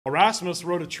Erasmus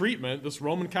wrote a treatment, this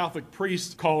Roman Catholic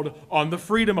priest, called On the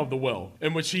Freedom of the Will,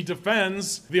 in which he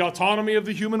defends the autonomy of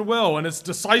the human will and its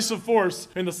decisive force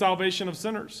in the salvation of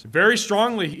sinners. Very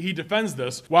strongly, he defends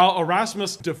this, while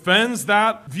Erasmus defends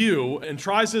that view and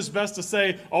tries his best to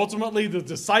say, ultimately, the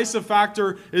decisive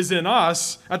factor is in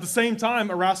us. At the same time,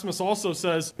 Erasmus also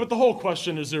says, but the whole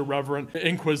question is irreverent,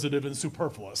 inquisitive, and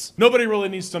superfluous. Nobody really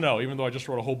needs to know, even though I just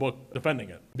wrote a whole book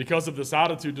defending it. Because of this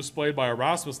attitude displayed by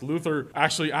Erasmus, Luther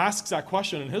actually asks that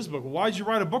question in his book. Why'd you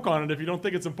write a book on it if you don't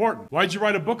think it's important? Why'd you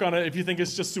write a book on it if you think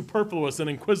it's just superfluous and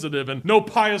inquisitive and no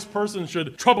pious person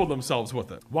should trouble themselves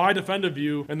with it? Why defend a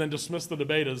view and then dismiss the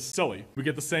debate as silly? We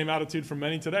get the same attitude from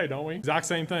many today, don't we? Exact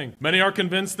same thing. Many are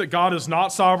convinced that God is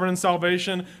not sovereign in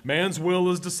salvation. Man's will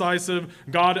is decisive.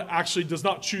 God actually does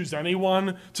not choose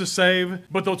anyone to save,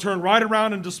 but they'll turn right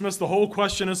around and dismiss the whole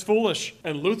question as foolish.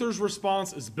 And Luther's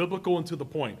response is biblical and to the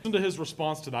point. Listen to his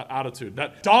response to that attitude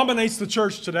that dominates the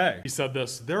church today. He said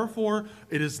this, therefore,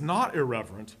 it is not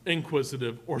irreverent,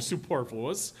 inquisitive, or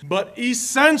superfluous, but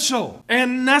essential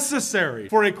and necessary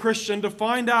for a Christian to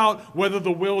find out whether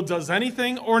the will does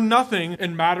anything or nothing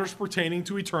in matters pertaining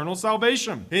to eternal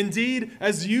salvation. Indeed,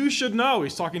 as you should know,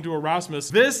 he's talking to Erasmus,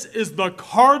 this is the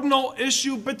cardinal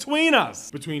issue between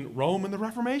us, between Rome and the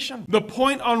Reformation, the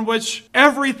point on which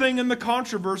everything in the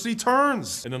controversy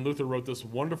turns. And then Luther wrote this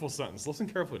wonderful sentence. Listen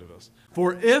carefully to this.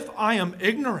 For if I am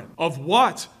ignorant of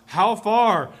what, how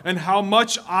far, and how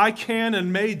much I can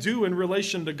and may do in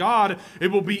relation to God, it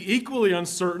will be equally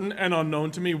uncertain and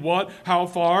unknown to me what, how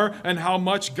far, and how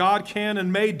much God can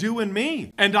and may do in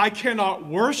me. And I cannot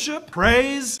worship,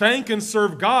 praise, thank, and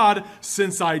serve God,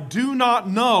 since I do not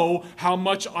know how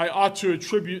much I ought to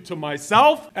attribute to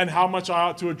myself and how much I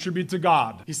ought to attribute to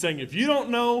God. He's saying, if you don't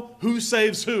know who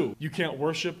saves who, you can't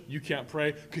worship, you can't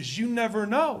pray, because you never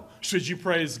know. Should you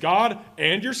praise God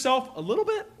and yourself a little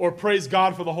bit, or praise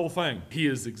God for the whole thing? He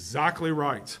is exactly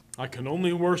right. I can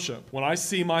only worship when I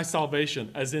see my salvation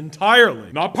as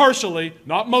entirely, not partially,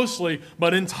 not mostly,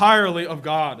 but entirely of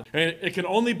God. And it can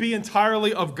only be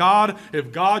entirely of God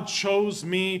if God chose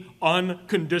me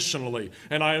unconditionally.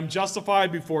 And I am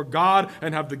justified before God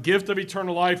and have the gift of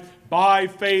eternal life by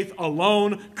faith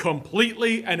alone,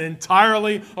 completely and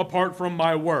entirely apart from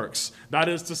my works. That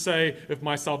is to say, if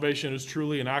my salvation is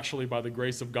truly and actually by the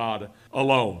grace of God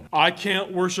alone. I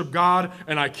can't worship God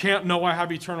and I can't know I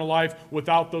have eternal life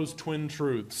without those twin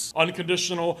truths.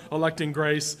 Unconditional electing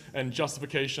grace and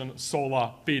justification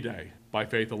sola fide, by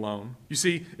faith alone. You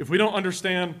see, if we don't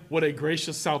understand what a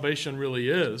gracious salvation really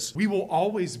is, we will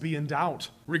always be in doubt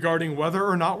regarding whether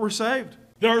or not we're saved.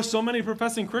 There are so many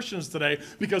professing Christians today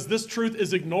because this truth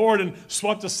is ignored and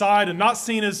swept aside and not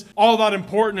seen as all that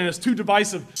important and as too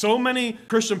divisive. So many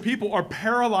Christian people are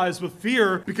paralyzed with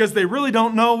fear because they really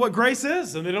don't know what grace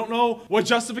is and they don't know what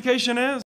justification is.